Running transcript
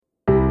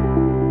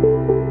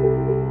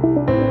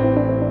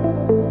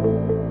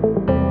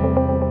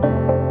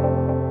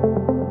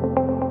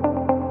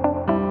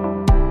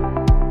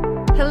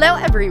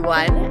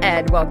everyone,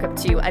 and welcome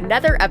to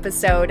another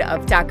episode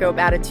of Taco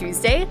About It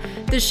Tuesday,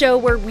 the show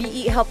where we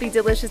eat healthy,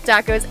 delicious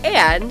tacos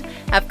and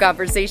have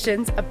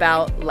conversations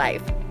about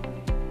life.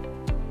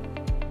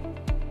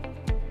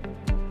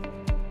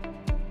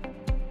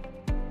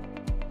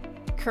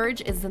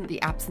 Courage isn't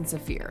the absence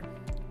of fear.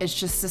 It's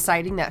just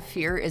deciding that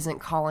fear isn't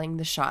calling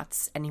the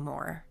shots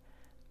anymore.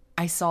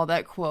 I saw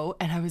that quote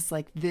and I was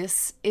like,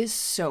 this is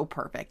so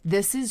perfect.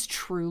 This is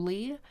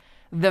truly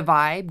the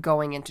vibe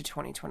going into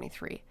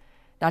 2023.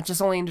 Not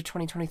just only into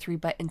 2023,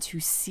 but into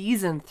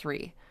season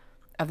 3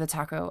 of the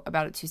Taco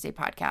About It Tuesday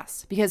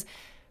podcast. Because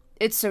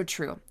it's so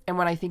true. And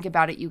when I think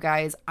about it, you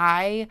guys,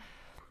 the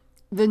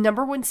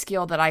number one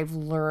skill that I've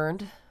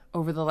learned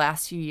over the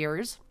last few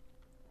years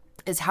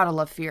is how to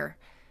love fear.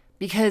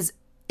 Because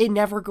it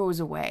never goes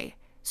away.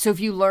 So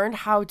if you learn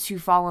how to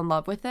fall in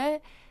love with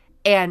it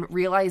and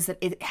realize that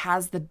it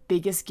has the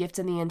biggest gift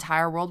in the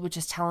entire world, which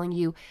is telling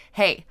you,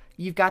 hey,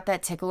 you've got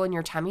that tickle in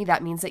your tummy.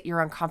 That means that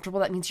you're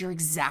uncomfortable. That means you're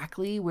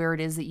exactly where it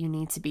is that you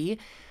need to be.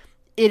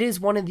 It is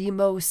one of the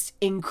most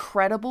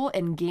incredible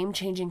and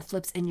game-changing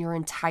flips in your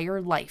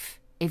entire life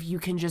if you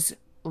can just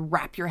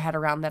wrap your head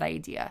around that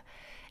idea.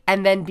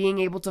 And then being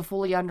able to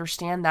fully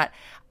understand that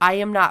I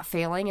am not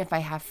failing if I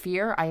have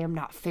fear. I am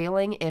not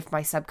failing if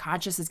my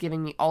subconscious is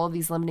giving me all of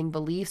these limiting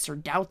beliefs or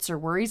doubts or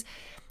worries.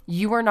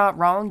 You are not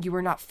wrong. You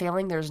are not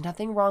failing. There's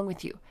nothing wrong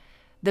with you.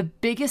 The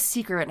biggest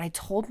secret, and I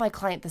told my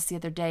client this the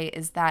other day,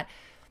 is that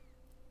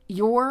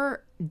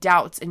your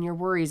doubts and your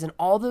worries and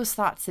all those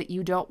thoughts that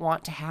you don't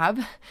want to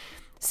have,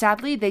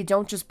 sadly, they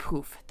don't just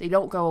poof. They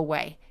don't go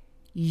away.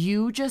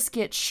 You just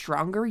get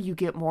stronger. You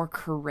get more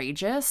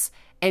courageous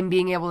and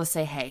being able to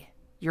say, hey,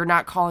 you're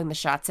not calling the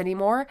shots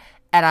anymore,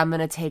 and I'm going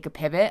to take a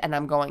pivot and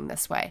I'm going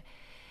this way.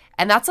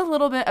 And that's a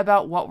little bit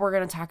about what we're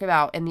going to talk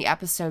about in the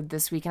episode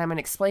this week. And I'm going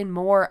to explain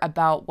more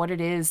about what it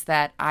is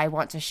that I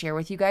want to share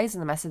with you guys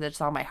and the message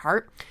that's on my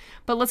heart.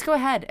 But let's go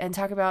ahead and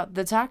talk about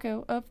the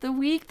taco of the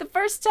week, the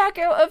first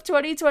taco of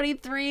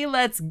 2023.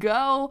 Let's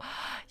go.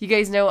 You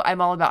guys know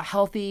I'm all about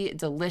healthy,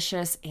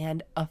 delicious,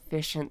 and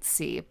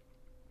efficiency.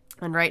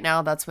 And right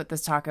now, that's what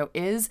this taco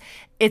is.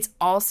 It's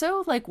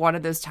also like one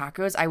of those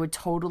tacos I would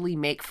totally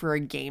make for a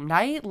game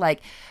night, like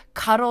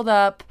cuddled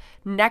up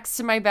next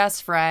to my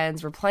best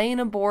friends. We're playing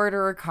a board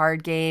or a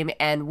card game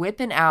and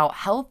whipping out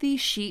healthy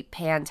sheet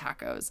pan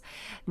tacos.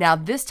 Now,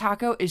 this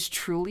taco is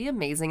truly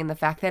amazing in the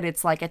fact that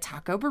it's like a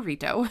taco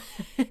burrito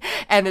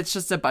and it's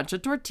just a bunch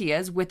of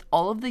tortillas with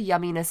all of the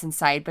yumminess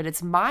inside, but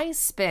it's my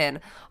spin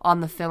on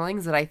the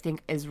fillings that I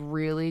think is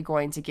really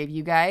going to give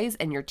you guys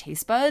and your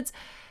taste buds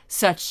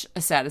such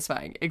a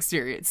satisfying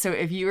experience. So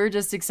if you are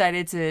just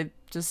excited to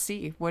just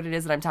see what it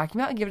is that I'm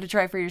talking about and give it a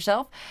try for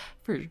yourself,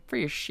 for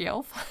your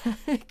shelf,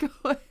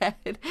 go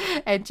ahead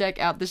and check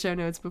out the show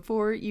notes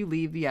before you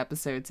leave the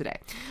episode today.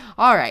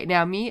 All right,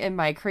 now me and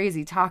my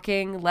crazy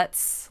talking,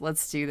 let's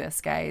do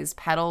this, guys.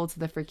 Pedal to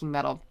the freaking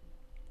metal.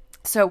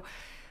 So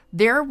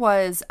there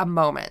was a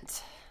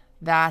moment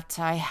that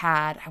I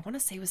had, I want to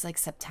say it was like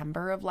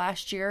September of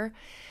last year,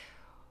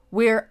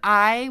 where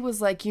I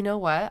was like, you know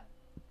what?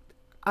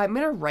 I'm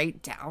going to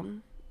write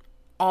down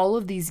all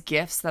of these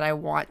gifts that I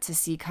want to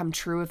see come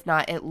true, if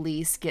not at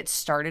least get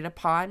started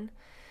upon,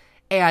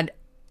 and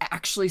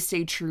actually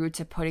stay true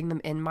to putting them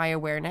in my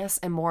awareness,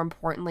 and more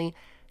importantly,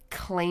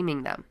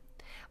 claiming them,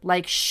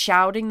 like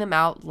shouting them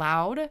out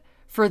loud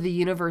for the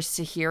universe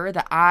to hear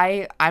that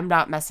I'm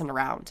not messing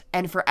around,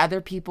 and for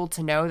other people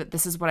to know that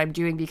this is what I'm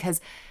doing, because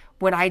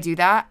when I do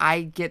that,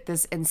 I get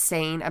this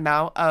insane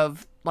amount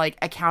of like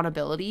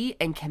accountability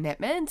and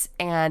commitment.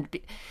 And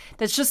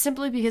that's just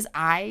simply because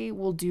I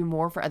will do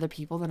more for other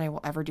people than I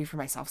will ever do for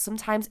myself.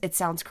 Sometimes it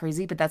sounds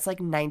crazy, but that's like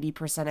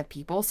 90% of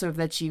people. So if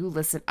that's you,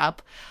 listen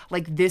up.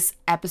 Like this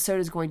episode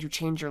is going to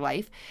change your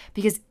life,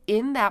 because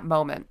in that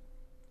moment,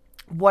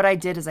 what I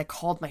did is I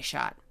called my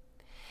shot.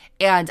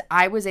 And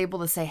I was able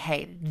to say,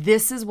 hey,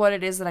 this is what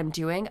it is that I'm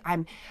doing.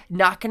 I'm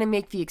not going to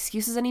make the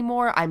excuses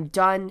anymore. I'm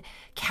done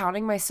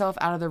counting myself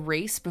out of the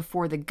race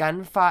before the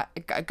gunshot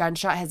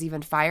has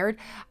even fired.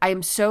 I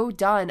am so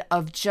done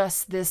of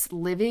just this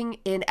living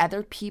in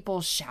other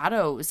people's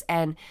shadows.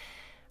 And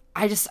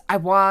I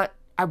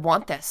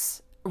want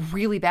this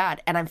really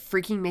bad. And I'm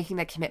freaking making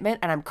that commitment,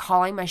 and I'm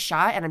calling my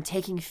shot, and I'm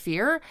taking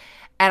fear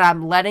and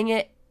I'm letting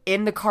it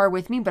in the car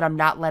with me, but I'm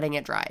not letting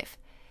it drive.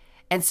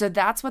 And so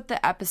that's what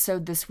the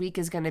episode this week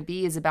is going to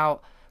be, is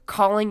about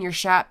calling your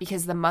shot,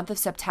 because the month of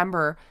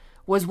September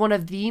was one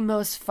of the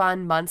most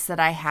fun months that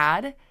I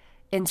had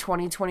in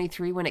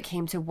 2023 when it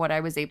came to what I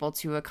was able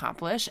to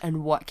accomplish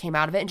and what came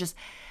out of it and just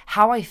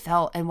how I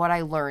felt and what I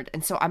learned.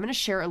 And so I'm going to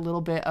share a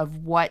little bit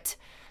of what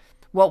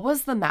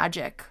was the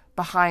magic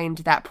behind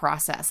that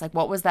process? Like,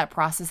 what was that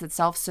process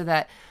itself, so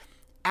that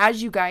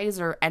as you guys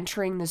are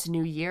entering this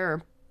new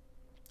year,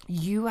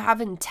 you have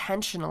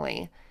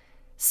intentionally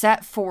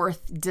set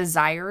forth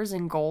desires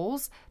and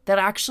goals that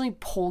actually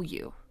pull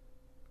you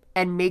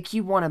and make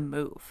you want to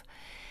move.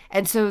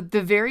 And so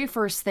the very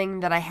first thing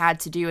that I had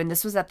to do, and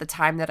this was at the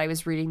time that I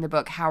was reading the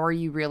book, How Are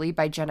You Really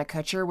by Jenna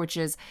Kutcher, which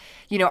is,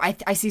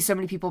 I see so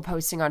many people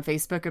posting on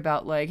Facebook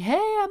about like,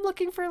 hey, I'm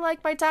looking for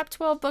like my top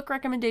 12 book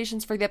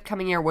recommendations for the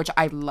upcoming year, which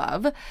I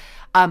love.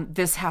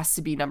 This has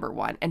to be number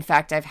one. In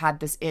fact, I've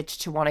had this itch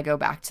to want to go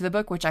back to the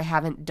book, which I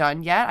haven't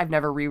done yet. I've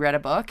never reread a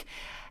book.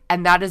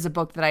 And that is a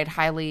book that I'd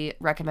highly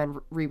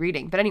recommend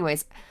rereading. But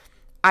anyways,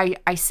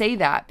 I say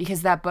that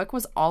because that book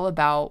was all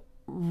about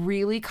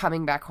really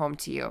coming back home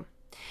to you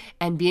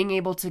and being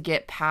able to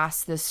get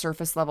past this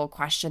surface level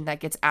question that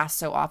gets asked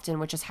so often,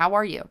 which is, how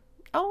are you?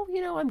 Oh,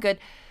 I'm good.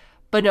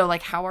 But no,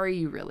 like, how are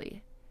you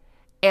really?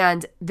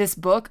 And this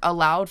book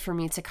allowed for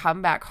me to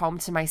come back home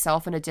to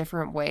myself in a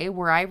different way,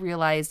 where I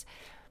realized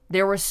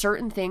there were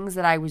certain things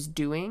that I was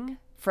doing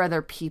for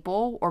other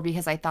people, or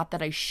because I thought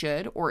that I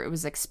should, or it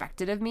was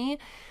expected of me.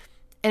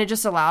 And it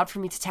just allowed for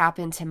me to tap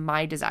into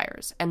my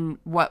desires and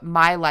what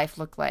my life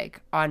looked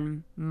like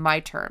on my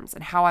terms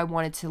and how I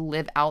wanted to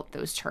live out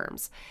those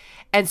terms.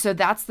 And so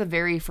that's the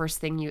very first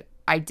thing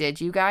I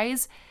did, you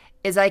guys,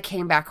 is I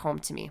came back home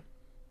to me.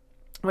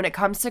 When it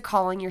comes to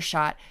calling your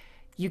shot,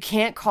 you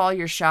can't call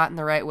your shot in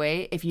the right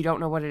way if you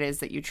don't know what it is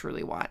that you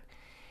truly want.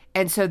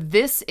 And so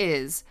this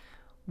is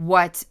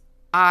what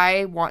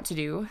I want to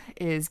do,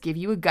 is give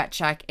you a gut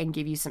check and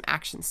give you some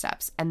action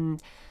steps.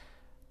 And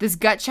this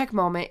gut check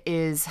moment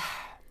is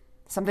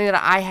something that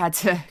I had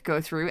to go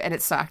through, and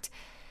it sucked.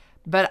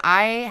 But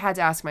I had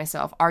to ask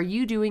myself, are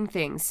you doing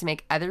things to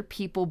make other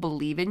people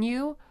believe in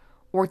you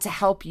or to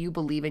help you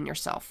believe in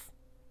yourself?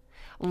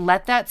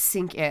 Let that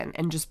sink in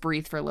and just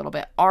breathe for a little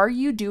bit. Are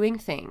you doing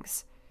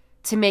things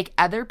to make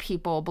other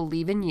people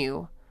believe in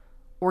you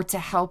or to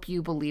help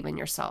you believe in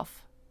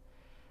yourself?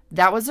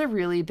 That was a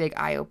really big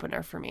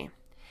eye-opener for me.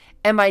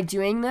 Am I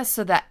doing this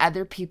so that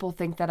other people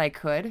think that I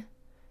could,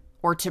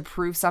 or to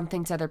prove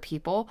something to other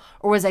people?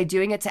 Or was I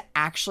doing it to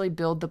actually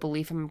build the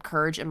belief and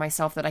courage in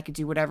myself that I could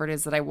do whatever it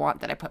is that I want,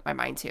 that I put my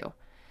mind to?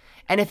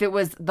 And if it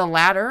was the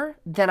latter,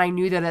 then I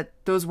knew that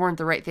those weren't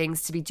the right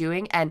things to be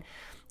doing. And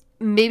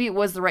maybe it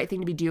was the right thing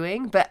to be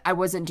doing, but I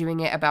wasn't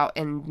doing it about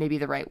in maybe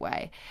the right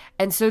way.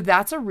 And so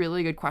that's a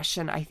really good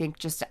question, I think,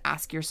 just to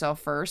ask yourself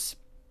first,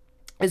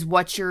 is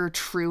what's your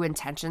true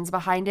intentions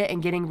behind it,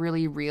 and getting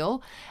really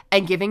real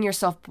and giving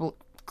yourself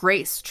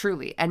grace,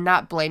 truly, and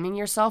not blaming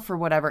yourself for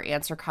whatever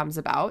answer comes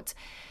about.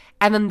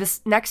 And then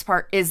this next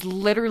part is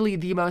literally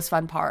the most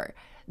fun part.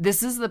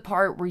 This is the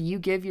part where you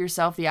give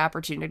yourself the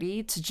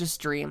opportunity to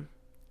just dream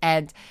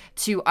and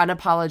to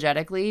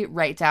unapologetically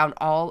write down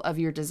all of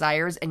your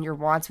desires and your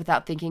wants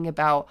without thinking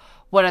about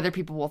what other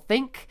people will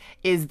think.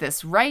 Is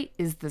this right?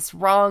 Is this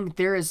wrong?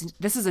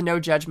 This is a no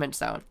judgment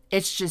zone.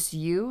 It's just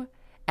you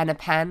and a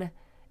pen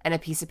and a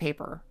piece of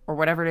paper, or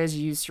whatever it is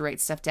you use to write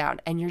stuff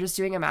down. And you're just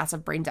doing a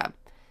massive brain dump.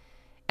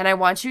 And I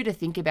want you to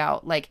think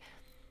about, like,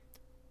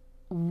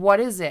 what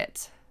is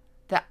it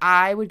that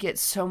I would get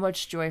so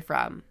much joy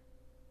from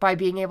by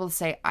being able to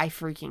say, I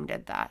freaking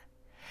did that?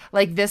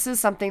 Like, this is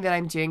something that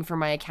I'm doing for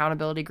my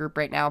accountability group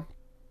right now,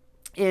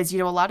 is,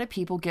 a lot of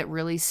people get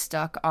really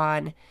stuck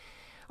on,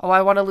 oh,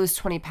 I want to lose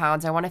 20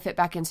 pounds. I want to fit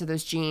back into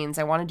those jeans.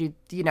 I want to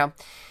do,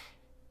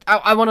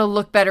 I want to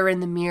look better in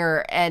the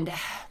mirror. And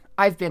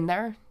I've been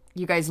there.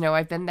 You guys know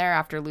I've been there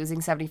after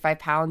losing 75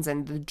 pounds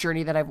and the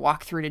journey that I've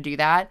walked through to do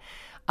that.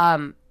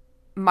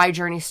 My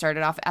journey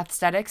started off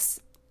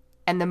aesthetics,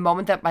 and the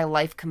moment that my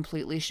life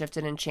completely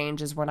shifted and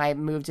changed is when I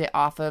moved it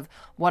off of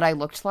what I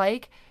looked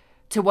like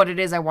to what it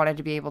is I wanted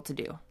to be able to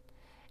do.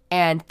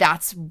 And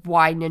that's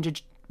why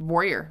Ninja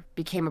Warrior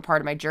became a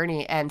part of my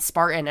journey, and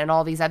Spartan and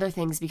all these other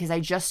things, because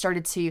I just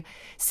started to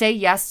say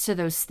yes to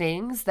those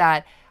things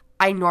that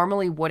I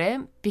normally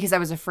wouldn't because I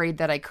was afraid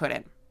that I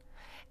couldn't.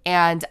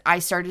 And I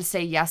started to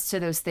say yes to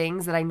those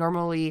things that I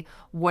normally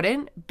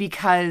wouldn't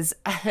because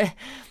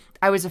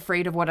I was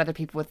afraid of what other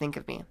people would think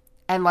of me.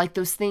 And like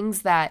those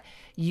things that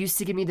used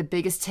to give me the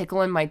biggest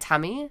tickle in my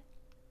tummy,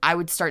 I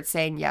would start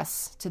saying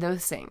yes to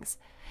those things.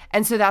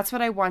 And so that's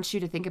what I want you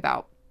to think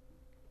about,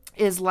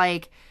 is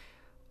like,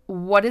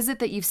 what is it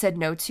that you've said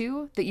no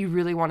to that you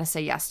really want to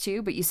say yes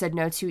to, but you said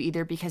no to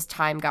either because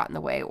time got in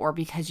the way or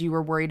because you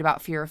were worried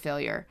about fear of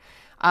failure.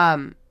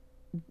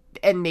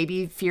 And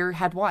maybe fear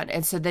had won.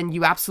 And so then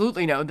you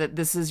absolutely know that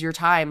this is your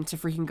time to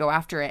freaking go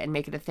after it and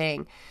make it a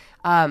thing.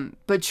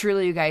 But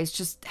truly, you guys,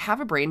 just have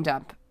a brain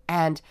dump.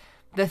 And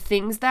the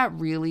things that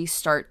really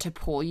start to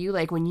pull you,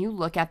 like when you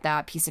look at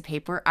that piece of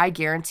paper, I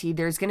guarantee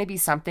there's going to be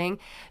something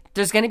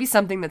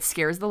that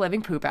scares the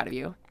living poop out of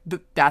you.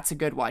 That's a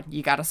good one.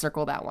 You got to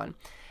circle that one.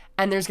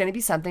 And there's going to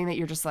be something that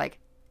you're just like,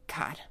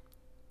 God,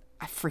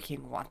 I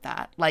freaking want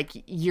that. Like,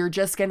 you're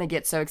just going to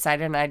get so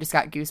excited. And I just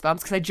got goosebumps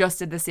because I just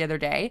did this the other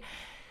day.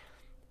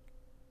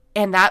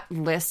 And that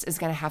list is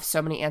going to have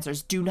so many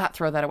answers. Do not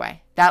throw that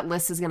away. That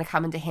list is going to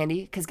come into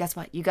handy because guess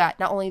what? You got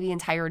not only the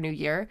entire new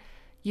year,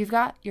 you've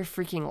got your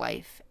freaking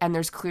life. And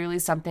there's clearly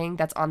something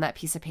that's on that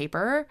piece of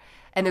paper.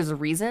 And there's a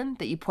reason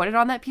that you put it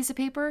on that piece of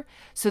paper.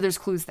 So there's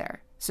clues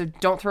there. So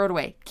don't throw it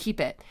away. Keep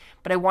it.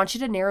 But I want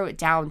you to narrow it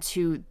down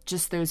to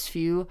just those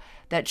few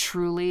that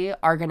truly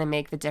are going to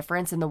make the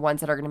difference and the ones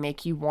that are going to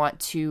make you want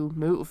to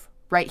move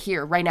right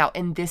here, right now,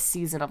 in this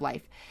season of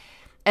life.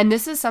 And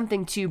this is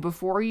something too,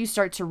 before you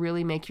start to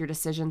really make your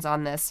decisions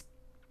on this,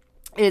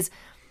 is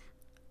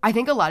I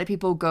think a lot of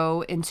people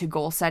go into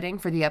goal setting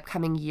for the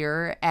upcoming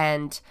year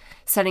and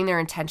setting their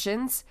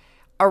intentions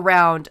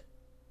around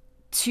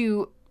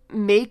to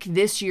make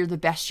this year the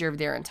best year of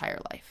their entire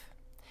life.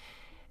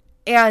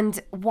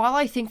 And while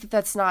I think that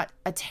that's not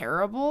a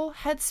terrible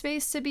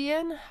headspace to be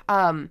in,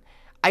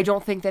 I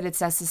don't think that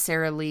it's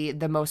necessarily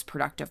the most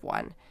productive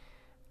one.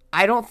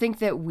 I don't think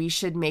that we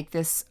should make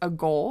this a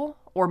goal,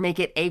 or make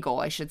it a goal,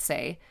 I should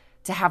say,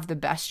 to have the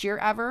best year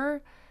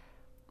ever.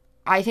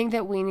 I think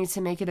that we need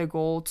to make it a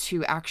goal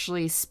to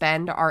actually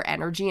spend our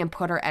energy and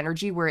put our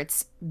energy where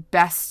it's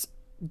best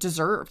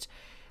deserved,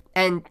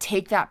 and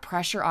take that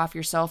pressure off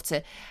yourself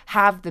to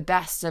have the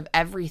best of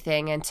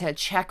everything and to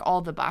check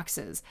all the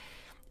boxes.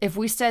 If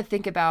we instead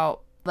think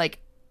about, like,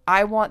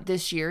 I want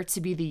this year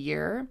to be the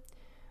year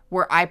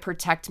where I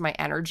protect my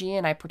energy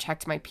and I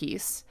protect my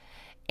peace.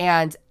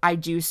 And I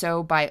do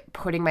so by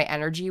putting my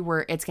energy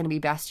where it's going to be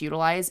best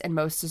utilized and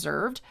most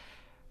deserved.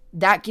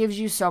 That gives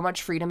you so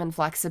much freedom and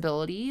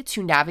flexibility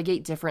to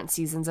navigate different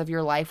seasons of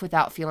your life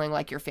without feeling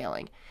like you're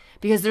failing.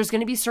 Because there's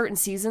going to be certain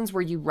seasons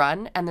where you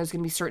run and there's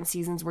going to be certain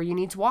seasons where you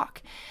need to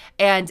walk.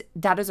 And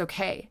that is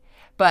okay.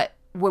 But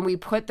when we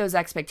put those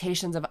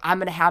expectations of I'm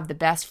going to have the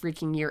best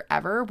freaking year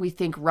ever, we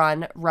think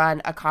run,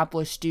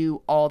 accomplish,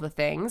 do all the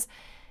things.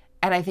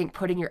 And I think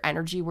putting your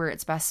energy where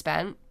it's best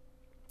spent,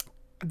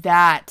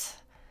 that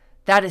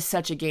is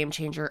such a game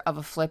changer of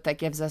a flip that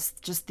gives us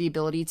just the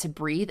ability to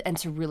breathe and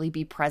to really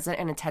be present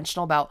and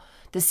intentional about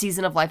the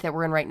season of life that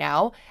we're in right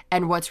now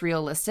and what's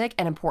realistic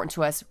and important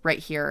to us right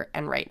here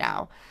and right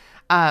now.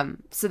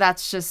 So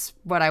that's just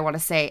what I want to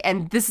say.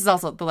 And this is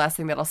also the last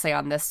thing that I'll say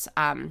on this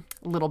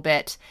little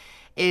bit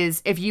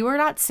is, if you are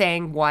not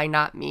saying why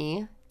not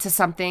me to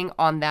something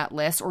on that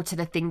list or to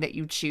the thing that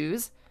you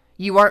choose,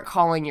 you aren't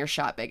calling your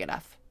shot big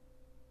enough.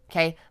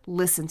 Okay?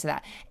 Listen to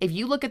that. If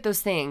you look at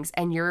those things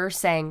and you're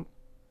saying,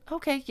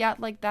 okay, yeah,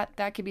 like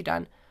that could be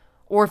done.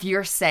 Or if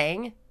you're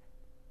saying,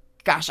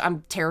 gosh,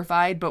 I'm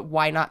terrified, but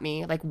why not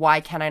me? Like, why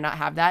can I not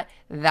have that?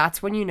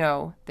 That's when you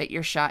know that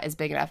your shot is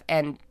big enough.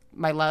 And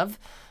my love,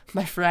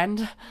 my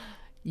friend,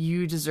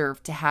 you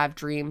deserve to have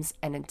dreams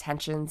and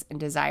intentions and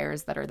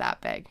desires that are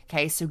that big.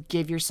 Okay, so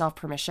give yourself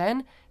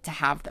permission to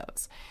have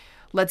those.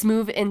 Let's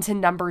move into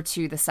number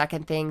 2, the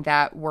second thing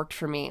that worked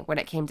for me when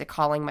it came to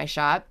calling my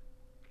shot.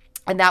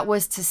 And that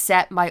was to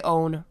set my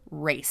own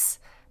race.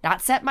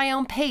 Not set my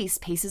own pace.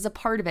 Pace is a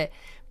part of it,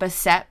 but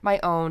set my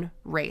own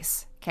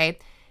race. Okay.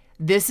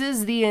 This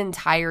is the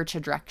entire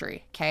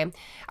trajectory. Okay.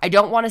 I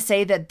don't want to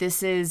say that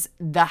this is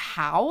the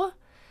how,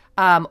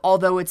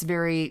 although it's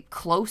very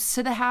close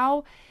to the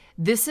how.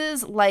 This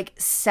is like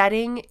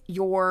setting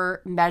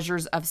your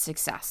measures of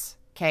success.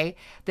 Okay.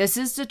 This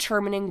is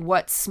determining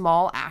what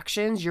small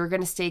actions you're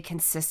going to stay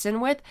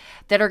consistent with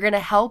that are going to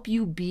help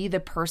you be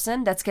the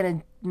person that's going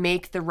to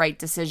make the right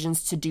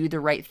decisions to do the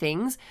right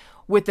things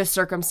with the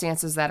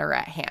circumstances that are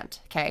at hand.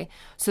 Okay.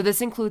 So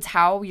this includes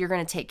how you're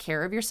going to take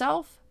care of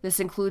yourself. This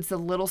includes the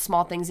little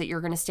small things that you're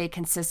going to stay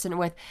consistent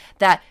with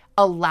that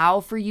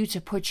allow for you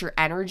to put your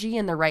energy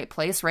in the right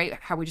place, right?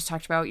 How we just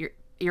talked about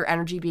your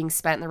energy being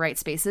spent in the right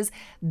spaces.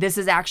 This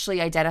is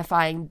actually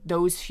identifying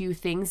those few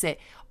things that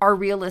are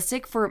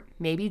realistic for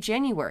maybe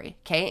January,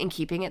 okay? And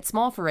keeping it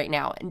small for right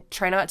now, and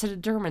try not to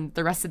determine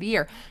the rest of the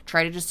year.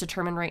 Try to just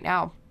determine right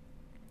now.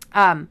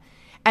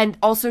 And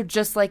also,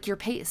 just like your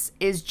pace,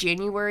 is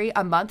January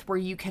a month where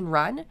you can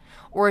run,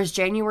 or is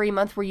January a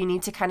month where you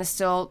need to kind of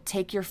still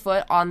take your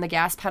foot on the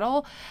gas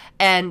pedal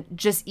and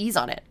just ease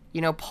on it,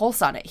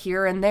 pulse on it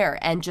here and there,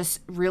 and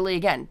just really,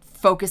 again,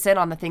 focus in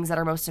on the things that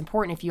are most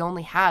important if you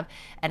only have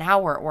an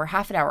hour or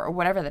half an hour or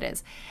whatever that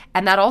is.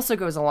 And that also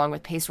goes along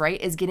with pace, right?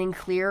 Is getting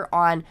clear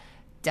on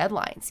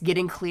deadlines,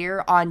 getting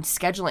clear on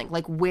scheduling,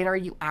 like when are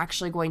you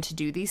actually going to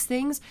do these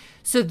things?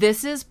 So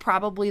this is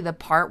probably the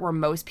part where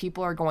most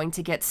people are going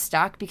to get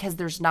stuck because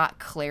there's not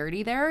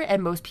clarity there,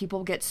 and most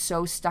people get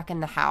so stuck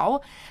in the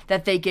how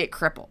that they get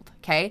crippled,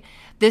 okay?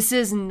 This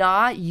is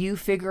not you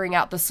figuring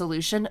out the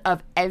solution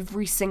of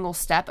every single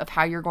step of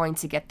how you're going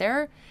to get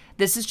there.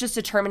 This is just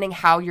determining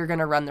how you're going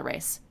to run the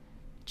race.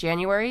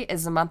 January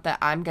is a month that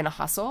I'm going to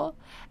hustle,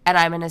 and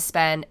I'm going to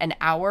spend an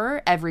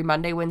hour every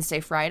Monday, Wednesday,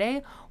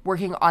 Friday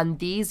working on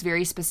these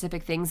very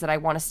specific things that I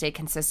want to stay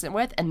consistent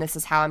with, and this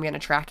is how I'm going to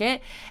track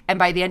it. And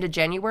by the end of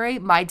January,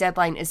 my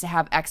deadline is to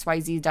have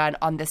XYZ done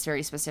on this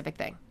very specific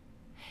thing.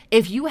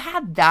 If you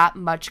had that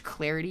much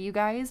clarity, you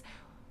guys,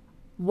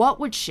 what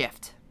would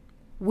shift?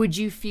 Would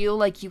you feel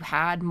like you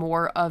had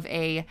more of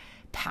a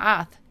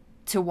path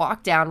to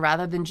walk down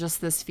rather than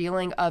just this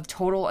feeling of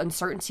total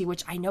uncertainty,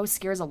 which I know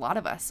scares a lot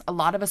of us. A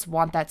lot of us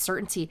want that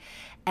certainty,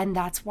 and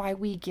that's why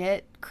we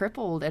get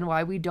crippled and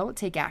why we don't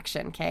take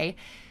action, okay?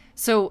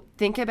 So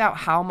think about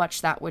how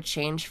much that would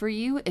change for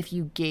you if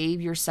you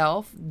gave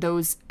yourself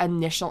those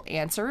initial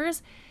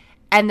answers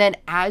And then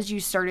as you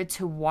started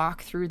to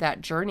walk through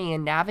that journey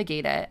and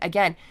navigate it,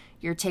 again,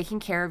 you're taking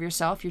care of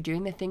yourself. You're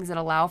doing the things that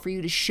allow for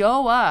you to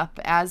show up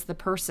as the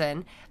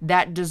person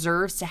that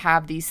deserves to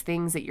have these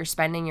things that you're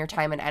spending your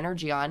time and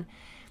energy on.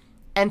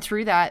 And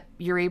through that,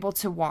 you're able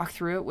to walk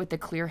through it with a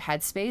clear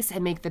headspace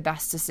and make the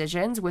best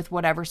decisions with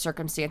whatever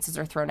circumstances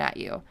are thrown at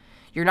you.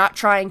 You're not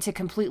trying to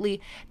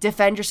completely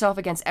defend yourself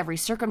against every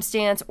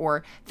circumstance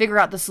or figure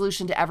out the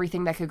solution to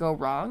everything that could go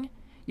wrong.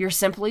 You're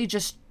simply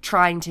just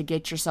trying to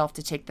get yourself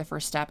to take the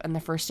first step, and the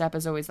first step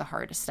is always the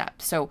hardest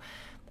step. So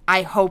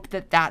I hope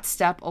that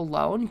step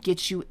alone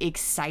gets you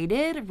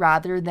excited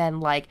rather than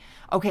like,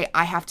 okay,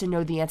 I have to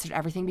know the answer to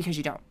everything, because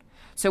you don't.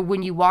 So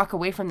when you walk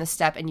away from the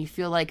step and you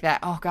feel like that,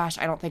 oh gosh,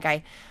 I don't think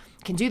I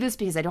can do this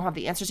because I don't have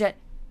the answers yet,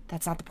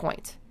 that's not the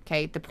point.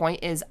 Okay. The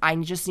point is I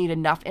just need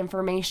enough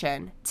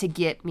information to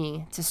get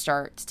me to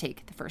start to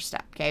take the first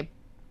step. Okay.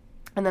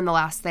 And then the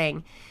last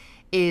thing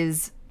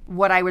is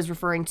what I was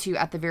referring to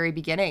at the very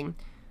beginning,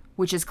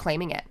 which is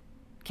claiming it.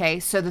 Okay.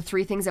 So the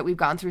 3 things that we've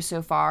gone through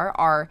so far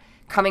are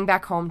coming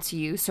back home to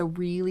you. So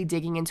really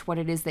digging into what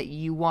it is that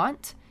you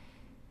want,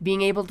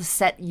 being able to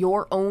set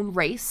your own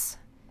race,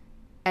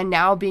 and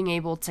now being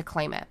able to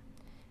claim it.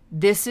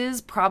 This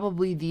is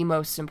probably the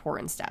most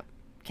important step.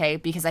 Okay.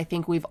 Because I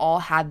think we've all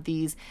had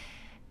these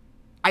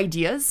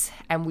ideas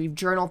and we've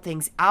journaled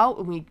things out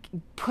and we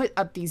put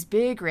up these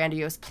big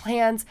grandiose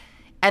plans,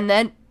 and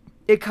then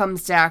it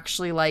comes to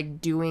actually like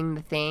doing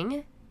the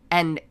thing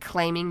and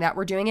claiming that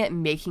we're doing it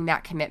and making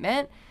that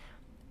commitment.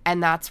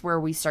 And that's where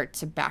we start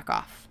to back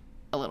off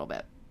a little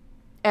bit.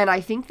 And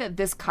I think that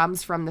this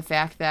comes from the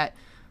fact that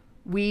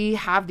we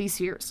have these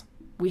fears.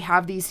 We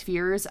have these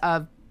fears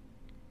of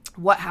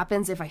what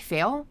happens if I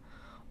fail,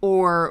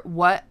 or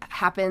what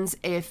happens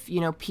if,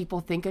 people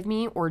think of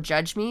me or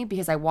judge me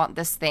because I want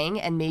this thing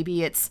and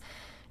maybe it's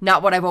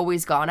not what I've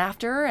always gone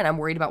after and I'm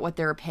worried about what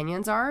their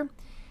opinions are.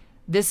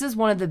 This is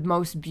one of the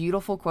most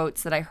beautiful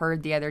quotes that I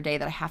heard the other day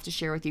that I have to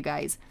share with you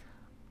guys.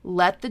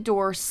 Let the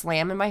door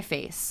slam in my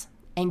face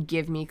and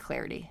give me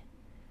clarity.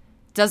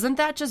 Doesn't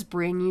that just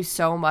bring you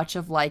so much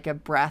of like a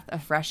breath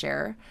of fresh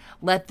air?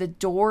 Let the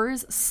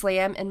doors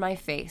slam in my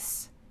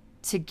face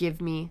to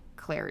give me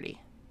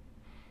clarity.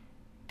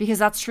 Because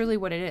that's truly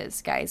what it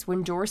is, guys.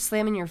 When doors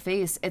slam in your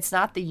face, it's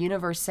not the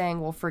universe saying,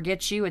 well,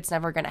 forget you, it's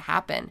never going to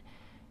happen.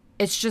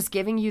 It's just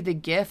giving you the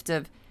gift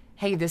of,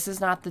 hey, this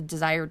is not the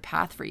desired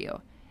path for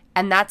you.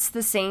 And that's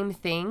the same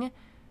thing,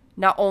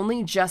 not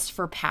only just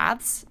for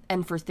paths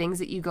and for things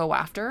that you go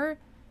after,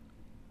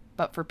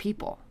 but for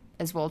people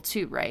as well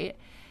too, right?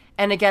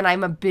 And again,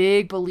 I'm a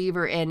big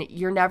believer in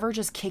you're never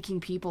just kicking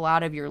people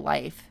out of your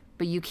life,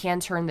 but you can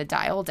turn the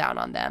dial down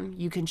on them.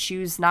 You can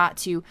choose not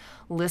to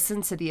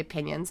listen to the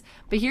opinions.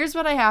 But here's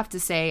what I have to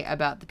say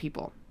about the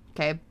people,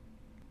 okay?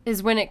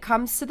 Is when it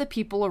comes to the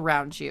people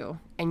around you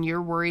and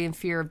your worry and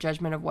fear of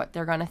judgment of what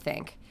they're going to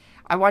think,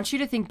 I want you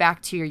to think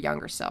back to your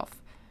younger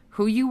self,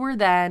 who you were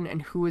then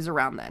and who was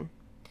around then.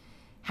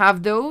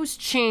 Have those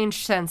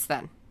changed since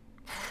then?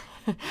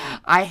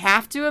 I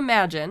have to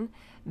imagine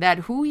that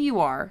who you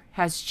are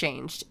has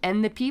changed,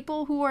 and the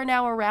people who are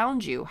now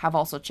around you have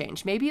also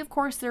changed. Maybe, of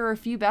course, there are a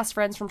few best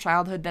friends from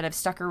childhood that have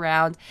stuck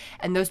around,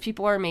 and those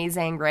people are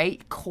amazing, right?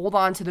 Hold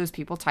on to those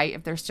people tight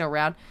if they're still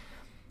around.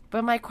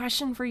 But my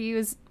question for you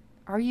is,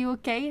 are you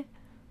okay?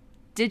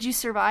 Did you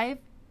survive?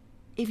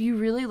 If you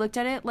really looked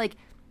at it, like,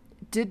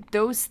 did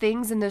those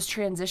things and those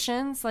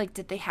transitions, like,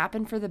 did they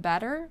happen for the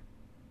better?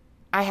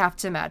 I have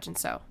to imagine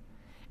so.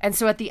 And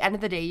so at the end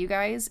of the day, you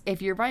guys,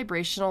 if your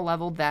vibrational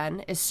level then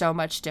is so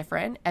much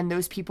different and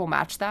those people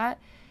match that,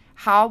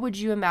 how would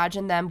you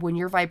imagine them when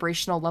your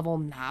vibrational level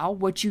now,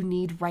 what you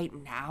need right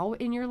now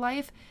in your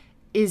life,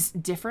 is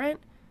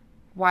different?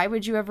 Why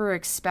would you ever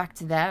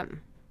expect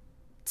them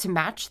to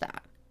match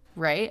that,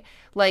 right?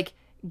 Like,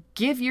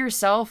 give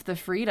yourself the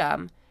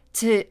freedom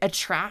to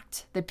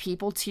attract the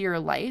people to your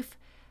life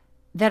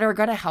that are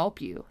going to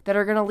help you, that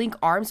are going to link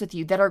arms with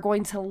you, that are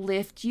going to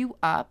lift you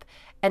up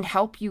and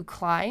help you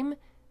climb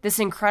this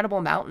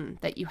incredible mountain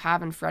that you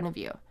have in front of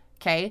you.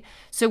 Okay.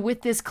 So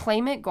with this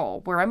claim it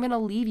goal, where I'm going to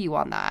leave you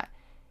on that,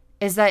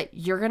 is that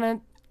you're going to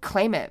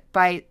claim it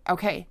by,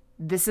 okay,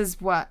 this is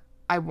what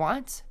I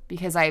want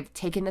because I've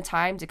taken the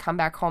time to come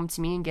back home to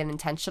me and get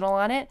intentional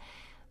on it.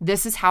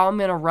 This is how I'm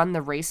going to run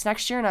the race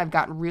next year. And I've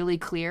gotten really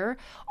clear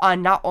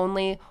on not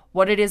only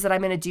what it is that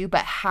I'm going to do,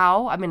 but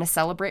how I'm going to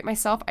celebrate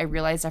myself. I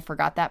realized I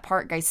forgot that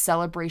part. Guys,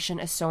 celebration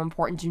is so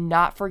important. Do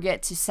not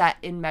forget to set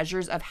in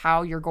measures of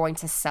how you're going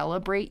to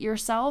celebrate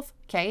yourself,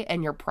 okay,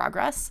 and your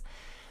progress.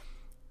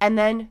 And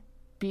then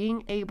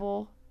being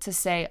able to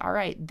say, all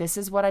right, this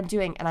is what I'm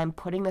doing, and I'm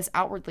putting this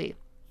outwardly.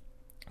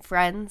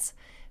 Friends,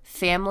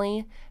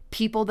 family,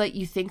 people that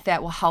you think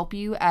that will help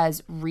you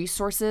as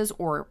resources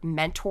or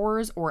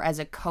mentors or as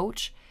a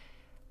coach,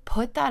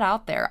 put that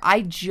out there.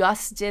 I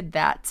just did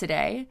that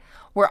today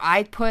where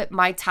I put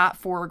my top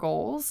 4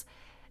 goals,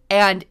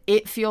 and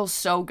it feels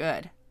so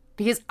good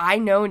because I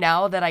know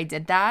now that I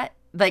did that,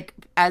 like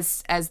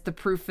as the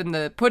proof in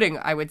the pudding,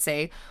 I would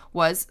say,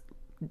 was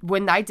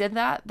when I did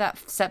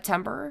that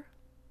September,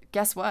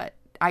 guess what?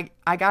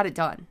 I got it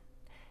done.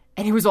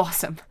 And it was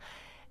awesome.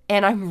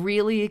 And I'm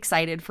really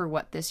excited for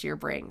what this year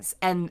brings.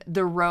 And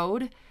the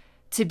road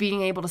to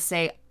being able to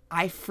say,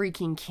 I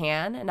freaking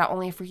can. And not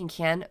only I freaking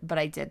can, but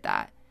I did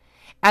that.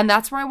 And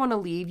that's where I want to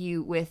leave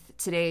you with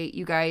today,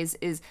 you guys,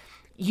 is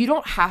you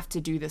don't have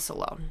to do this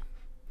alone.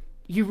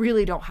 You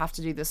really don't have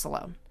to do this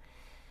alone.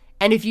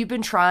 And if you've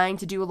been trying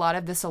to do a lot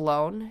of this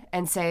alone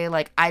and say,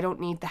 like, I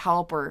don't need the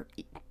help, or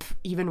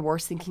even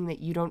worse, thinking that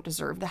you don't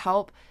deserve the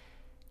help,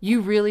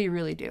 you really,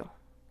 really do.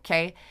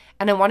 Okay.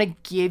 And I want to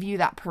give you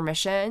that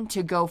permission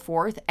to go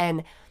forth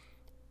and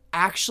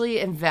actually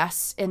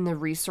invest in the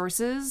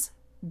resources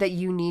that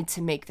you need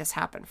to make this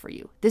happen for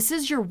you. This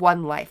is your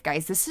one life,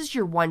 guys. This is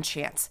your one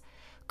chance.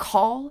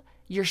 Call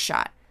your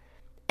shot.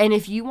 And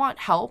if you want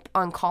help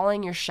on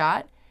calling your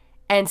shot,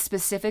 and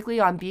specifically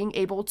on being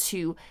able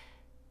to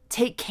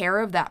take care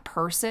of that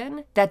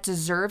person that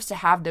deserves to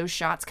have those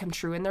shots come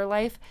true in their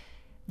life,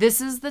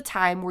 this is the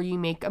time where you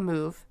make a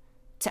move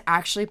to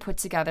actually put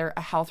together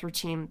a health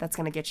routine that's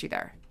going to get you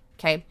there.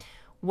 Okay.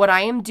 What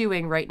I am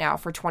doing right now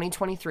for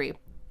 2023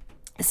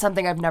 is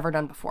something I've never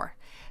done before.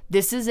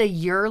 This is a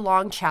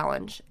year-long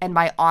challenge and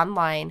my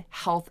online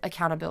health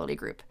accountability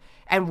group.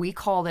 And we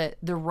called it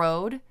The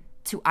Road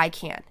to I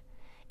Can.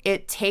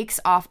 It takes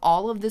off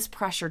all of this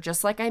pressure,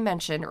 just like I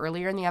mentioned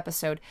earlier in the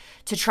episode,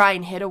 to try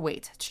and hit a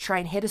weight, to try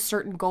and hit a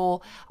certain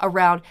goal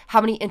around how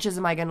many inches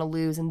am I going to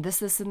lose and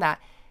this and that.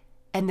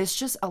 And this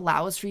just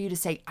allows for you to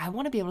say, I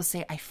want to be able to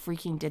say, I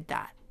freaking did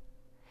that.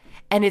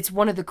 And it's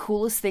one of the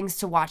coolest things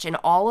to watch. And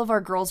all of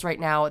our girls right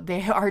now,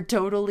 they are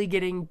totally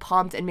getting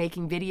pumped and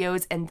making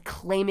videos and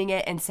claiming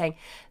it and saying,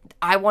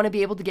 I want to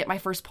be able to get my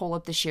first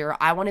pull-up this year.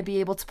 I want to be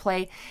able to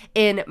play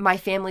in my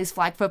family's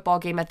flag football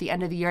game at the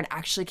end of the year and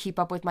actually keep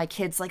up with my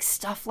kids. Like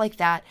stuff like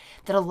that,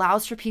 that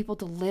allows for people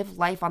to live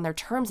life on their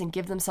terms and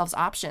give themselves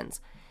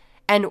options.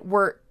 And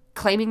we're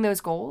claiming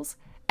those goals.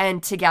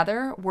 And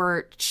together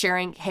we're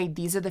sharing, hey,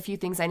 these are the few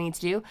things I need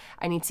to do.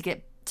 I need to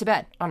get to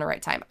bed on the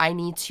right time. I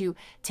need to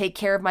take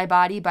care of my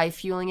body by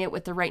fueling it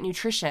with the right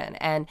nutrition.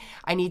 And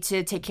I need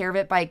to take care of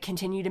it by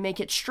continue to make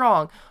it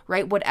strong,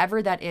 right?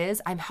 Whatever that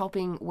is, I'm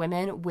helping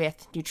women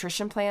with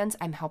nutrition plans.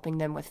 I'm helping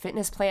them with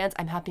fitness plans.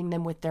 I'm helping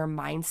them with their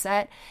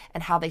mindset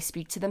and how they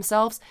speak to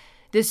themselves.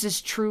 This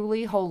is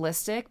truly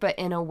holistic, but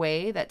in a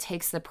way that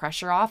takes the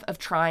pressure off of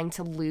trying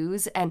to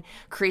lose and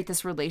create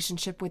this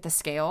relationship with the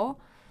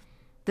scale.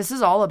 This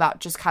is all about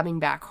just coming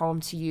back home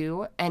to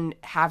you and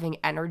having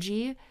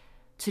energy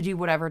to do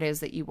whatever it is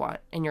that you want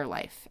in your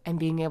life and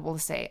being able to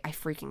say, I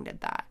freaking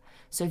did that.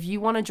 So if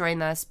you want to join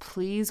this,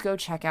 please go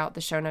check out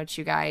the show notes,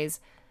 you guys.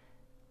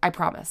 I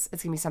promise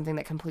it's going to be something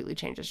that completely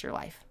changes your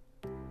life.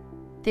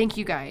 Thank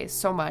you guys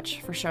so much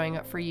for showing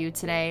up for you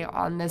today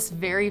on this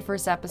very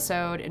first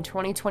episode in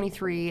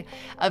 2023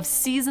 of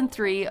season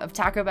 3 of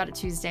Talk About It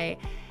Tuesday.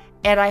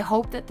 And I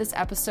hope that this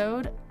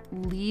episode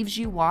leaves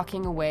you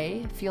walking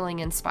away feeling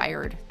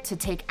inspired to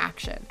take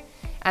action.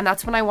 And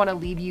that's when I want to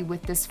leave you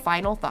with this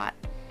final thought,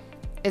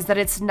 is that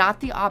it's not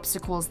the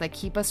obstacles that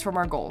keep us from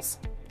our goals.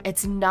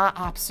 It's not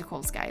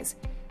obstacles, guys,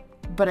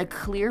 but a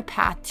clear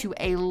path to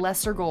a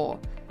lesser goal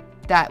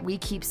that we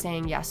keep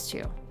saying yes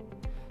to.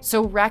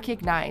 So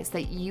recognize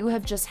that you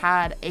have just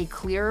had a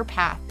clearer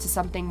path to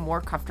something more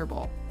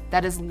comfortable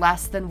that is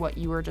less than what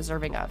you are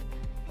deserving of.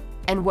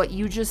 And what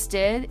you just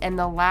did in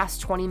the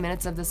last 20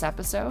 minutes of this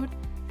episode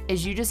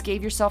is you just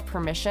gave yourself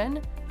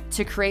permission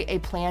to create a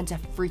plan to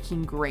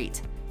freaking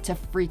great, to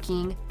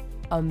freaking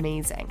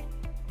amazing.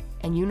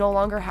 And you no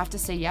longer have to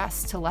say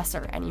yes to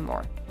lesser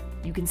anymore.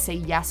 You can say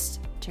yes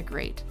to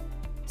great.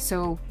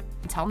 So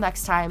until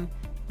next time,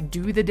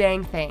 do the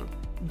dang thing.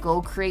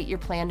 Go create your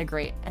plan to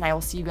great. And I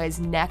will see you guys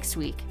next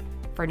week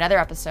for another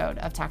episode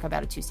of Talk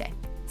About It Tuesday.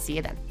 See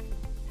you then.